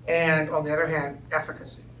 and on the other hand,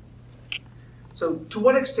 efficacy. So to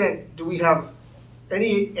what extent do we have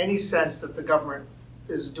any sense that the government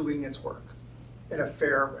is doing its work in a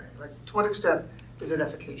fair way? Like, to what extent is it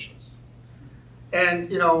efficacious? And,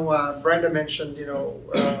 Brenda mentioned,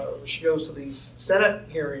 she goes to these Senate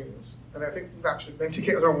hearings, and I think we've actually been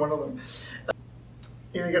together on one of them.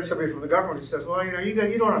 You get somebody from the government who says, well, you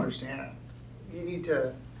don't understand. You need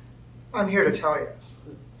to, I'm here to tell you.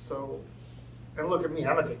 So, and look at me,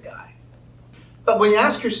 I'm a good guy. But when you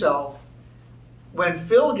ask yourself, when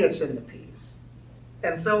Phil gets in the piece,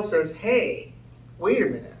 and Phil says, hey, wait a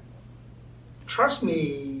minute, trust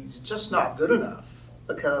me, it's just not good enough,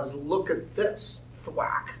 because look at this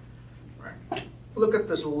thwack, right? Look at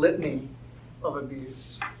this litany of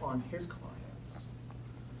abuse on his clients.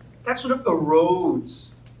 That sort of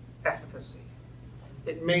erodes efficacy.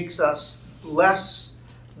 It makes us less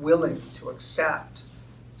willing to accept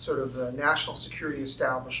sort of the national security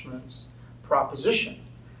establishment's proposition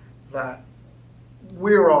that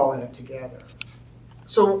we're all in it together.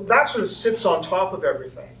 So that sort of sits on top of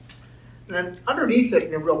everything. And then underneath it,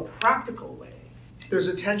 in a real practical way, there's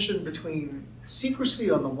a tension between secrecy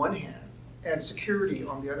on the one hand and security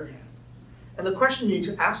on the other hand. And the question you need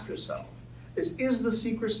to ask yourself is the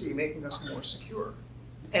secrecy making us more secure?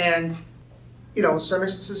 And in some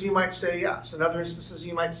instances you might say yes, in other instances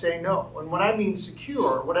you might say no. And when I mean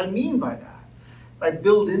secure, what I mean by that, I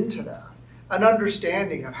build into that an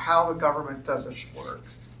understanding of how the government does its work,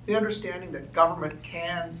 the understanding that government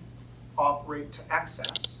can operate to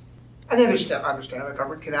excess, and the understanding that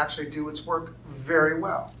government can actually do its work very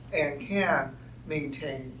well and can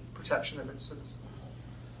maintain protection of its citizens.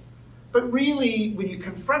 But really, when you're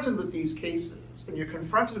confronted with these cases and you're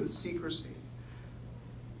confronted with secrecy,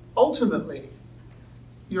 ultimately,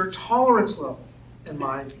 your tolerance level, in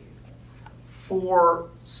my view, for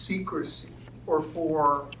secrecy or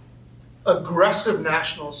for aggressive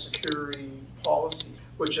national security policy,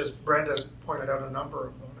 which, as Brenda's pointed out, a number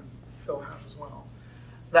of them, and Phil has as well,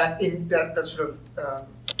 that sort of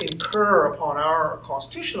incur upon our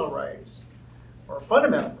constitutional rights or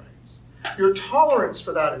fundamental rights, your tolerance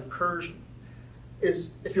for that incursion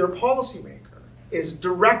is, if you're a policymaker, is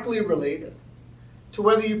directly related to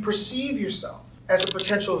whether you perceive yourself as a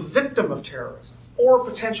potential victim of terrorism or a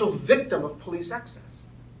potential victim of police excess.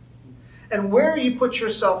 And where you put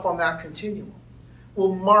yourself on that continuum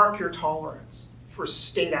will mark your tolerance for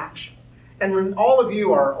state action. And when all of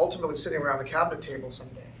you are ultimately sitting around the cabinet table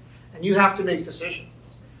someday, and you have to make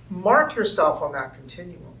decisions, mark yourself on that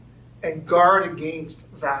continuum and guard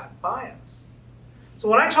against that bias. So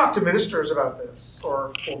when I talk to ministers about this,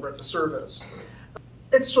 or over at the service,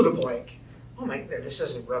 it's sort of like, oh my, this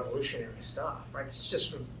isn't revolutionary stuff, right? It's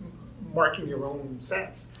just marking your own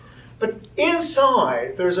sense. But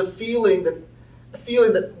inside, there's a feeling that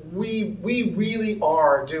we really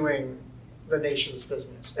are doing the nation's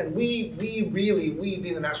business. And we being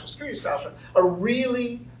the national security establishment, are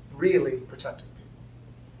really protecting people.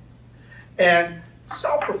 And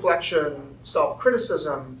self-reflection,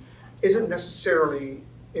 self-criticism isn't necessarily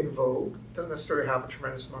in vogue, doesn't necessarily have a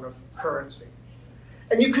tremendous amount of currency.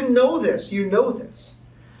 And you can know this,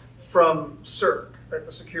 from CIRC, right,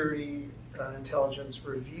 the Security Intelligence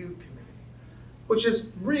Review Committee, which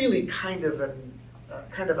is really kind of a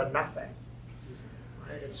nothing.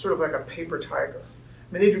 Right? It's sort of like a paper tiger.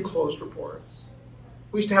 I mean, they do closed reports.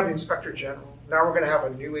 We used to have the Inspector General. Now we're going to have a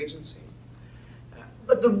new agency.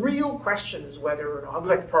 But the real question is whether or not, I'll be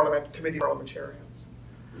like the committee parliamentarians.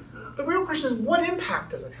 The real question is, what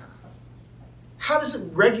impact does it have? How does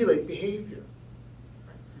it regulate behavior?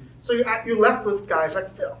 So you're left with guys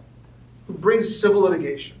like Phil, who brings civil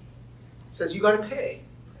litigation, says you got to pay.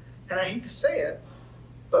 And I hate to say it,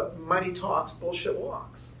 but money talks, bullshit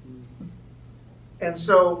walks. And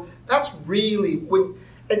so that's really,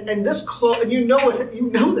 and you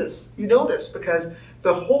know this because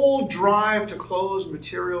the whole drive to close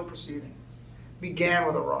material proceedings began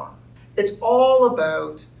with Iran. It's all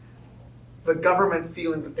about the government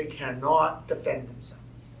feeling that they cannot defend themselves.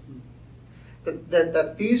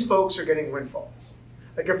 That these folks are getting windfalls.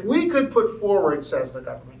 Like, if we could put forward, says the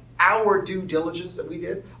government, our due diligence that we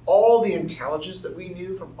did, all the intelligence that we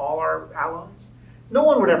knew from all our allies, no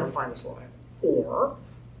one would ever find us liable, or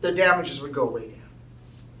the damages would go way down.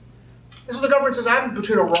 And so the government says, I'm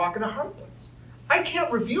between a rock and a hard place. I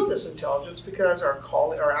can't reveal this intelligence because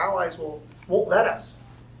our allies won't let us.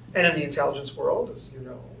 And in the intelligence world, as you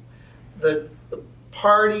know, the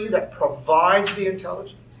party that provides the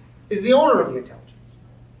intelligence is the owner of the intelligence.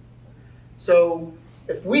 So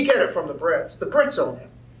if we get it from the Brits own it,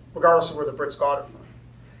 regardless of where the Brits got it from.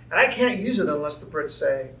 And I can't use it unless the Brits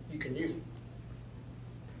say, you can use it.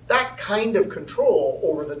 That kind of control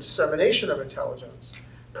over the dissemination of intelligence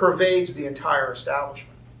pervades the entire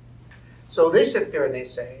establishment. So they sit there and they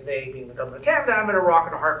say, they being the government of Canada, I'm in a rock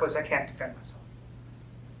and a hard place, I can't defend myself.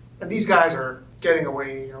 And these guys are getting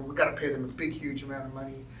away, we've got to pay them a big, huge amount of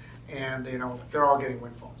money, and they're all getting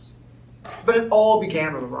windfalls. But it all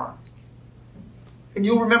began with Iran. And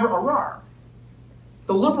you'll remember Iran.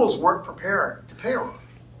 The Liberals weren't prepared to pay Iran.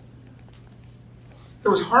 It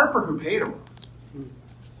was Harper who paid Iran.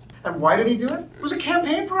 And why did he do it? It was a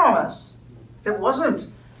campaign promise. It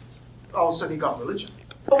wasn't all of a sudden he got religion.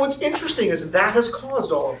 But what's interesting is that has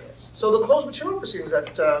caused all of this. So the closed material proceedings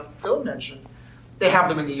that Phil mentioned, they have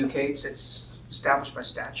them in the UK. It's established by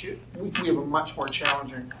statute. We have a much more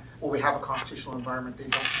challenging, we have a constitutional environment, they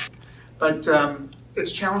don't. But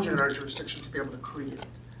it's challenging in our jurisdiction to be able to create it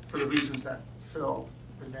for the reasons that Phil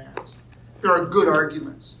advanced. There are good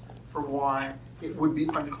arguments for why it would be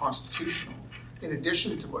unconstitutional, in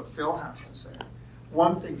addition to what Phil has to say.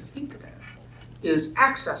 One thing to think about is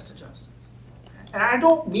access to justice. And I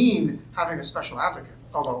don't mean having a special advocate,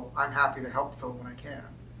 although I'm happy to help Phil when I can.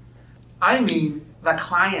 I mean the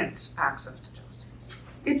client's access to justice.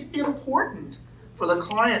 It's important for the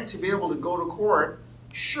client to be able to go to court,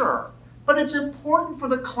 sure, but it's important for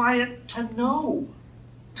the client to know.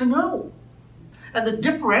 And the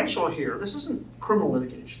differential here, this isn't criminal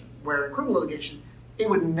litigation, where in criminal litigation, it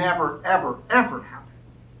would never, ever, ever happen.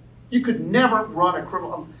 You could never run a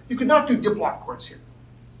criminal, you could not do diplomat courts here.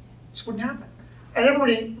 This wouldn't happen. And a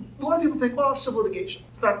lot of people think, well, it's civil litigation.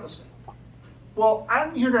 It's not the same. Well,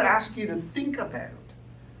 I'm here to ask you to think about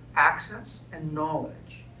access and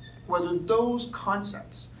knowledge, whether those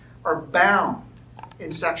concepts are bound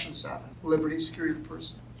in Section 7, liberty, security of the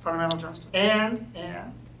person, fundamental justice. And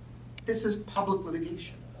this is public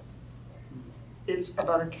litigation. It's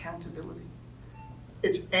about accountability.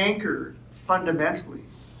 It's anchored fundamentally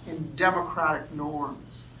in democratic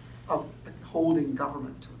norms of holding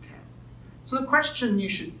government to account. So the question you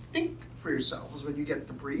should think for yourselves when you get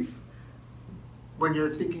the brief, when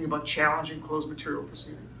you're thinking about challenging closed material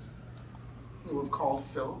proceedings, we'll have called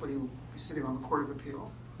Phil, but he will be sitting on the Court of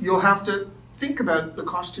Appeal. You'll have to think about the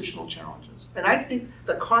constitutional challenges. And I think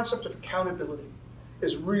the concept of accountability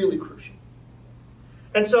is really crucial.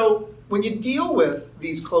 And so when you deal with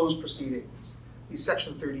these closed proceedings, these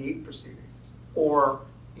Section 38 proceedings, or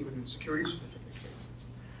even in security certificate cases,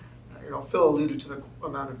 Phil alluded to the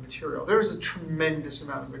amount of material. There is a tremendous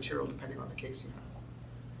amount of material depending on the case you have.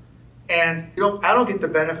 And I don't get the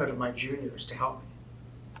benefit of my juniors to help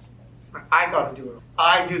me. I got to do it.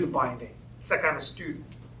 I do the binding. It's like I'm a student.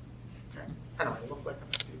 Okay? I know I look like I'm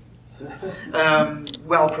a student.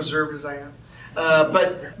 Well preserved as I am.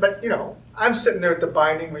 But I'm sitting there at the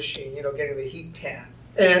binding machine, getting the heat tan.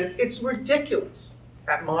 And it's ridiculous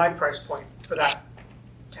at my price point for that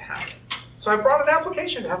to happen. So I brought an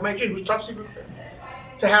application to have my junior, who's top secret,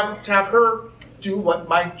 to have her do what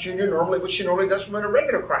she normally does from a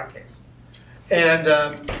regular crime case. And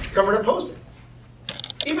government opposed it,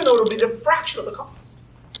 even though it'll be a fraction of the cost.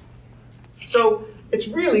 So it's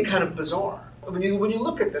really kind of bizarre. When you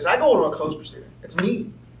look at this, I go into a closed proceeding. It's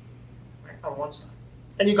me, right, on one side.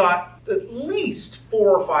 And you got at least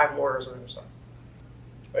 4 or 5 lawyers on the other side.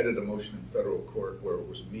 I did a motion in federal court where it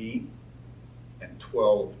was me and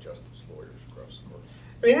 12 justice lawyers across the board.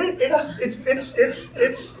 I mean,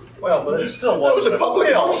 it's. Well, but it still wasn't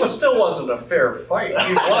it still wasn't a fair fight.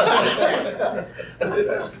 You won.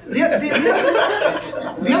 The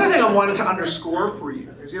other thing I wanted to underscore for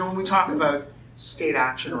you is, when we talk about state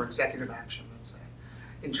action or executive action, let's say,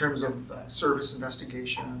 in terms of service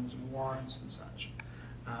investigations, warrants and such,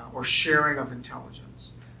 or sharing of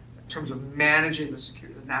intelligence, in terms of managing the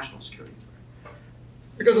national security threat.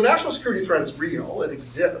 Because the national security threat is real, it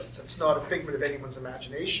exists, it's not a figment of anyone's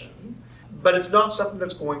imagination, but it's not something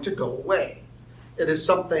that's going to go away. It is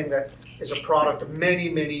something that is a product of many,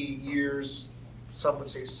 many years, some would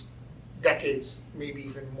say decades, maybe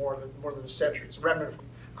even more than a century. It's a remnant of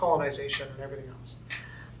colonization and everything else.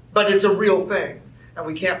 But it's a real thing, and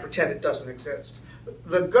we can't pretend it doesn't exist.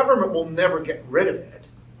 The government will never get rid of it,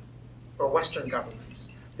 or Western governments.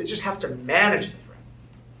 They just have to manage the threat.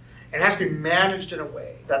 And it has to be managed in a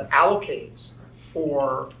way that allocates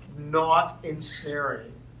for not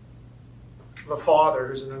ensnaring the father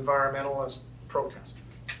who's an environmentalist protester.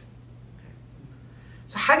 Okay.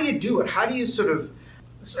 So how do you do it? How do you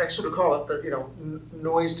I call it the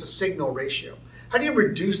noise to signal ratio. How do you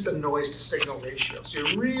reduce the noise to signal ratio so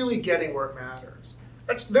you're really getting where it matters?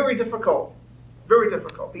 That's very difficult, very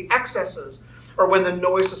difficult. The excesses are when the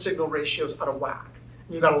noise to signal ratio is out of whack.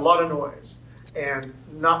 And you've got a lot of noise and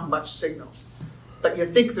not much signal. But you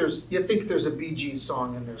think there's a Bee Gees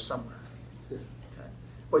song in there somewhere. Okay.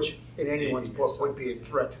 Which in anyone's book would be a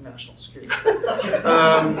threat to national security.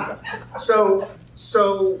 So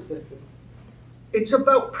it's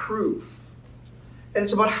about proof. And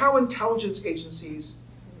it's about how intelligence agencies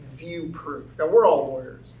view proof. Now, we're all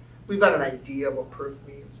lawyers. We've got an idea of what proof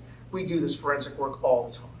means. We do this forensic work all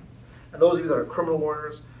the time. And those of you that are criminal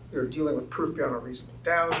lawyers, you're dealing with proof beyond a reasonable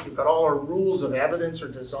doubt. You've got all our rules of evidence are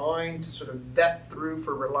designed to sort of vet through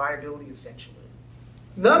for reliability, essentially.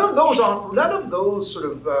 None of those sort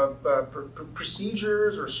of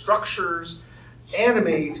procedures or structures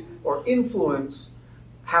animate or influence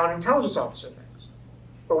how an intelligence officer thinks,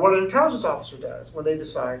 or what an intelligence officer does when they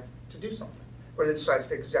decide to do something, or they decide to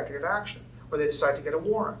take executive action, or they decide to get a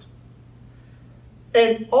warrant.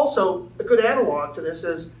 And also, a good analog to this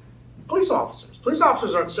is police officers. Police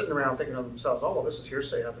officers aren't sitting around thinking to themselves, oh, well, this is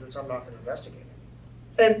hearsay evidence, I'm not going to investigate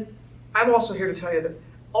it. And I'm also here to tell you that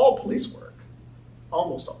all police work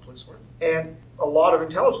almost all police work, and a lot of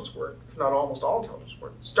intelligence work, if not almost all intelligence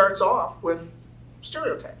work, starts off with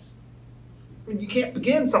stereotypes. I mean, you can't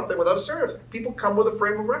begin something without a stereotype. People come with a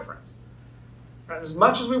frame of reference. And as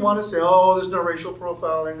much as we want to say, oh, there's no racial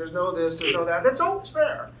profiling, there's no this, there's no that, that's always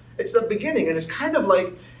there. It's the beginning, and it's kind of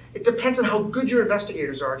like, it depends on how good your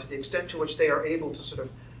investigators are to the extent to which they are able to sort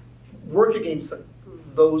of work against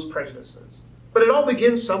those prejudices. But it all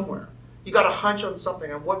begins somewhere. You got a hunch on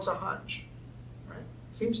something, and what's a hunch? Right?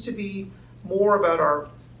 It seems to be more about our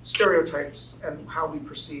stereotypes and how we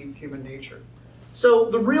perceive human nature.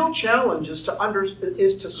 So the real challenge is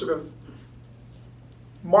to sort of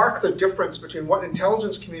mark the difference between what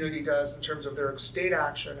intelligence community does in terms of their state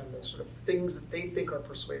action and the sort of things that they think are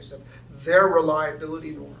persuasive, their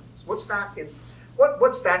reliability norms. What's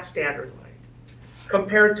that standard like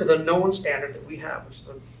compared to the known standard that we have,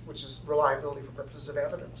 which is reliability for purposes of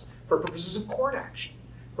evidence, for purposes of court action,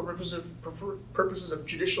 for purposes of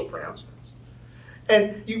judicial pronouncements.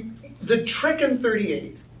 And the trick in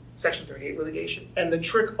Section 38 litigation, and the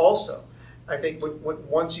trick also, I think,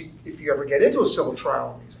 if you ever get into a civil trial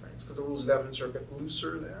on these things, because the rules of evidence are a bit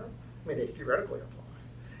looser there, I mean, they theoretically apply,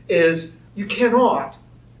 is you cannot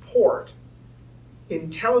port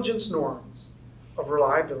intelligence norms of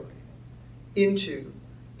reliability into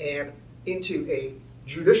a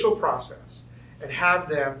judicial process and have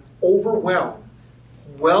them overwhelm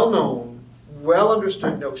well-known,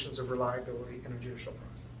 well-understood notions of reliability in a judicial process.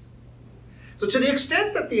 So to the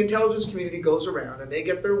extent that the intelligence community goes around and they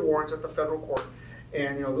get their warrants at the federal court,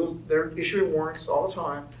 and they're issuing warrants all the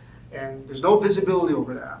time, and there's no visibility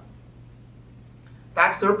over that,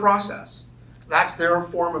 that's their process. That's their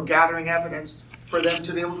form of gathering evidence for them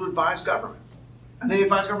to be able to advise government. And they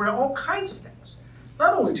advise government on all kinds of things.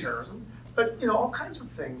 Not only terrorism, but all kinds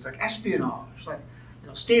of things like espionage, like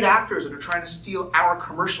state actors that are trying to steal our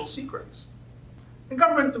commercial secrets. And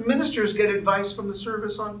government ministers get advice from the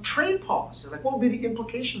service on trade policy, like what would be the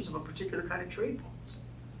implications of a particular kind of trade policy.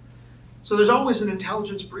 So there's always an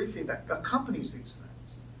intelligence briefing that accompanies these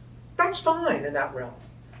things. That's fine in that realm.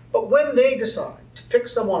 But when they decide to pick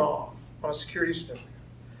someone off on a security certificate,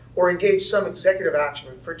 or engage some executive action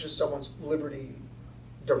that infringes someone's liberty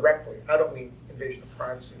directly, I don't mean invasion of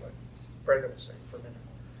privacy like Brenda was saying for a minute,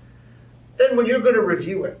 then when you're going to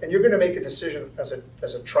review it, and you're going to make a decision as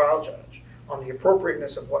a trial judge on the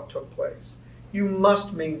appropriateness of what took place, you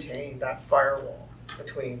must maintain that firewall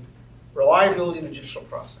between reliability in the judicial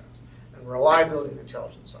process and reliability in the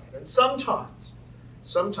intelligence side. And sometimes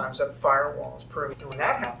that firewall is permanent. And when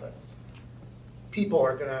that happens, people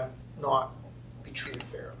are going to not be treated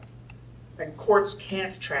fairly. And courts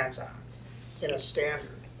can't transact in a standard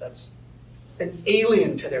that's an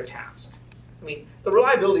alien to their task. I mean, the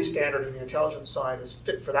reliability standard in the intelligence side is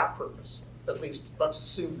fit for that purpose. At least, let's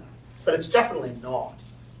assume that. But it's definitely not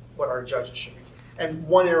what our judges should be. And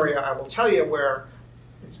one area I will tell you where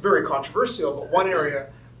it's very controversial, but one area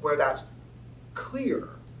where that's clear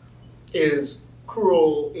is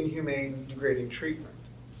cruel, inhumane, degrading treatment.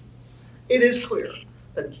 It is clear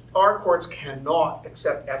that our courts cannot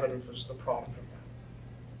accept evidence which is the product of that.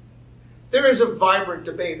 There is a vibrant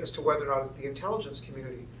debate as to whether or not the intelligence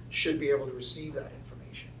community should be able to receive that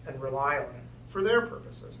information and rely on it for their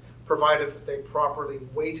purposes, provided that they properly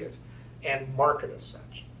weight it and mark it as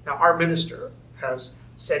such. Now, our minister has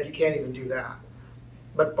said you can't even do that.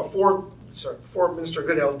 But before Minister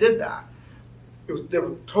Goodale did that, they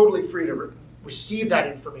were totally free to receive that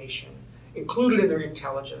information, include it in their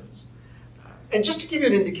intelligence. And just to give you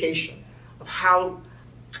an indication of how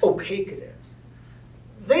opaque it is,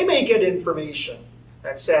 they may get information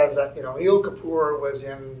that says that Anil Kapoor was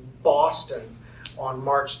in Boston on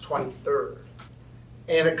March 23rd,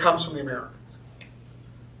 and it comes from the Americans.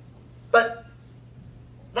 But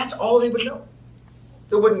that's all they would know.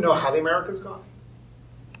 They wouldn't know how the Americans got it.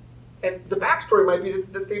 And the backstory might be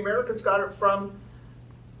that the Americans got it from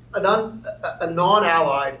a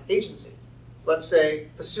non-allied agency. Let's say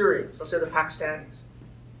the Syrians, let's say the Pakistanis.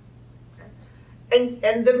 Okay?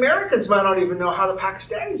 And the Americans might not even know how the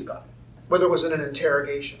Pakistanis got it, whether it was in an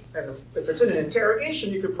interrogation. And if it's in an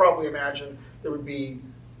interrogation, you could probably imagine there would be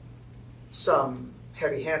some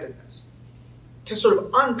heavy-handedness to sort of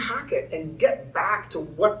unpack it and get back to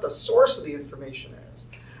what the source of the information is.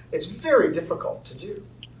 It's very difficult to do.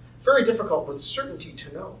 Very difficult with certainty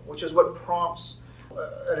to know, which is what prompts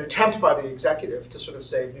an attempt by the executive to sort of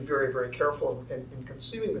say, be very, very careful in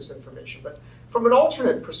consuming this information. But from an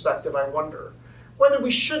alternate perspective, I wonder whether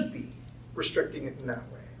we should be restricting it in that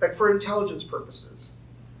way. Like for intelligence purposes,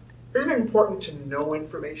 isn't it important to know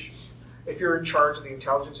information if you're in charge of the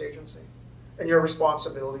intelligence agency and your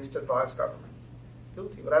responsibility is to advise government?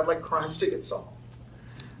 Guilty, but I'd like crimes to get solved.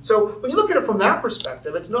 So when you look at it from that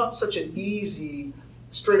perspective, it's not such an easy,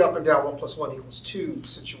 straight up and down 1 + 1 = 2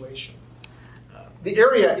 situation. The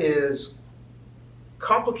area is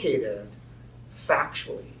complicated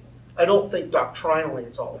factually. I don't think doctrinally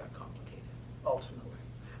it's all that complicated, ultimately.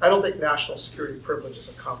 I don't think national security privilege is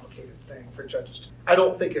a complicated thing for judges to do. I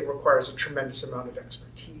don't think it requires a tremendous amount of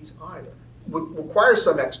expertise either. It requires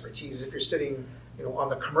some expertise if you're sitting, on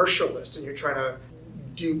the commercial list and you're trying to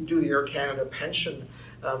do the Air Canada pension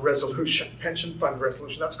pension fund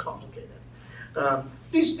resolution. That's complicated.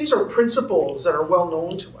 These are principles that are well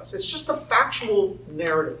known to us. It's just the factual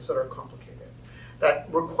narratives that are complicated,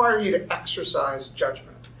 that require you to exercise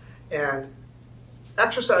judgment. And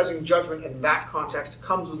exercising judgment in that context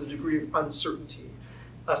comes with a degree of uncertainty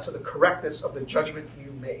as to the correctness of the judgment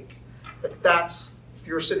you make. But if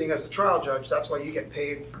you're sitting as the trial judge, that's why you get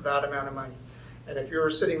paid that amount of money. And if you're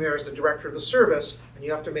sitting there as the director of the service and you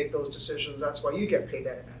have to make those decisions, that's why you get paid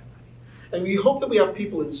that amount of money. And we hope that we have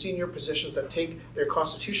people in senior positions that take their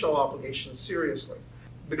constitutional obligations seriously.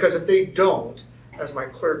 Because if they don't, as my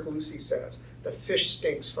clerk Lucy says, the fish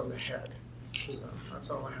stinks from the head. So that's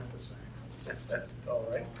all I have to say. All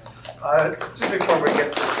right. Just before we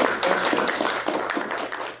get to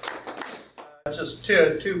just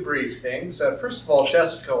two brief things. First of all,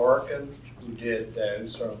 Jessica Orkin, who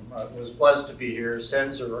was to be here,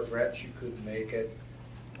 sends her regret she couldn't make it.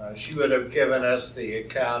 She would have given us the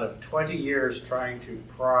account of 20 years trying to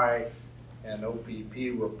pry an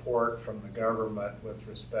OPP report from the government with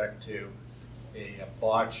respect to a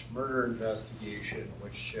botched murder investigation,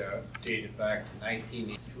 which dated back to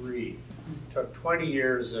 1983. It took 20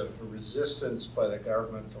 years of resistance by the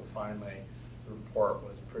government until finally the report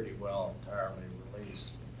was pretty well entirely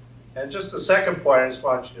released. And just the second point I just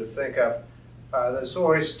want you to think of, there's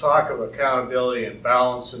always talk of accountability and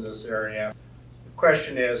balance in this area. The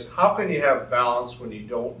question is, how can you have balance when you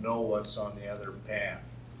don't know what's on the other pan?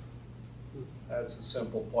 That's a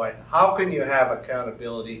simple point. How can you have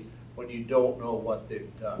accountability when you don't know what they've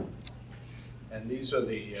done? And these are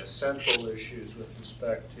the central issues with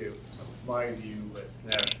respect to my view with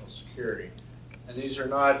national security. And these are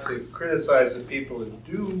not to criticize the people who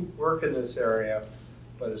do work in this area,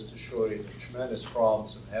 but is to show you the tremendous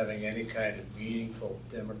problems of having any kind of meaningful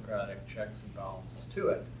democratic checks and balances to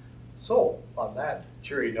it. So, on that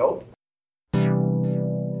cheery note.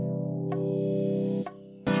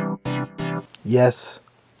 Yes,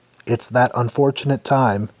 it's that unfortunate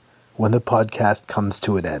time when the podcast comes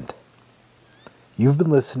to an end. You've been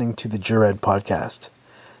listening to the Jured podcast.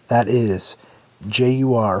 That is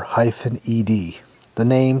JUR-ED. The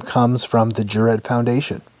name comes from the Jured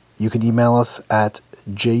Foundation. You can email us at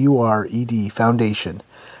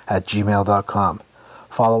juredfoundation@gmail.com.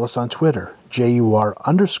 Follow us on Twitter,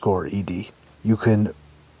 JUR_ED. You can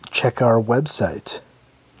check our website,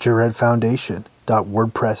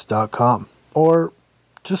 juredfoundation.wordpress.com, or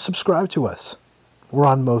just subscribe to us. We're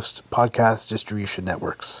on most podcast distribution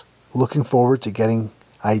networks. Looking forward to getting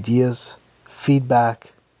ideas,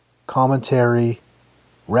 feedback, commentary,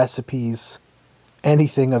 recipes,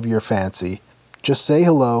 anything of your fancy. Just say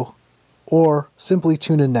hello, or simply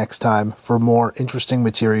tune in next time for more interesting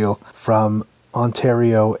material from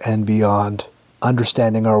Ontario and beyond,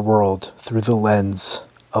 understanding our world through the lens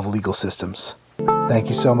of legal systems. Thank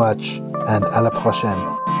you so much, and à la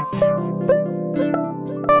prochaine.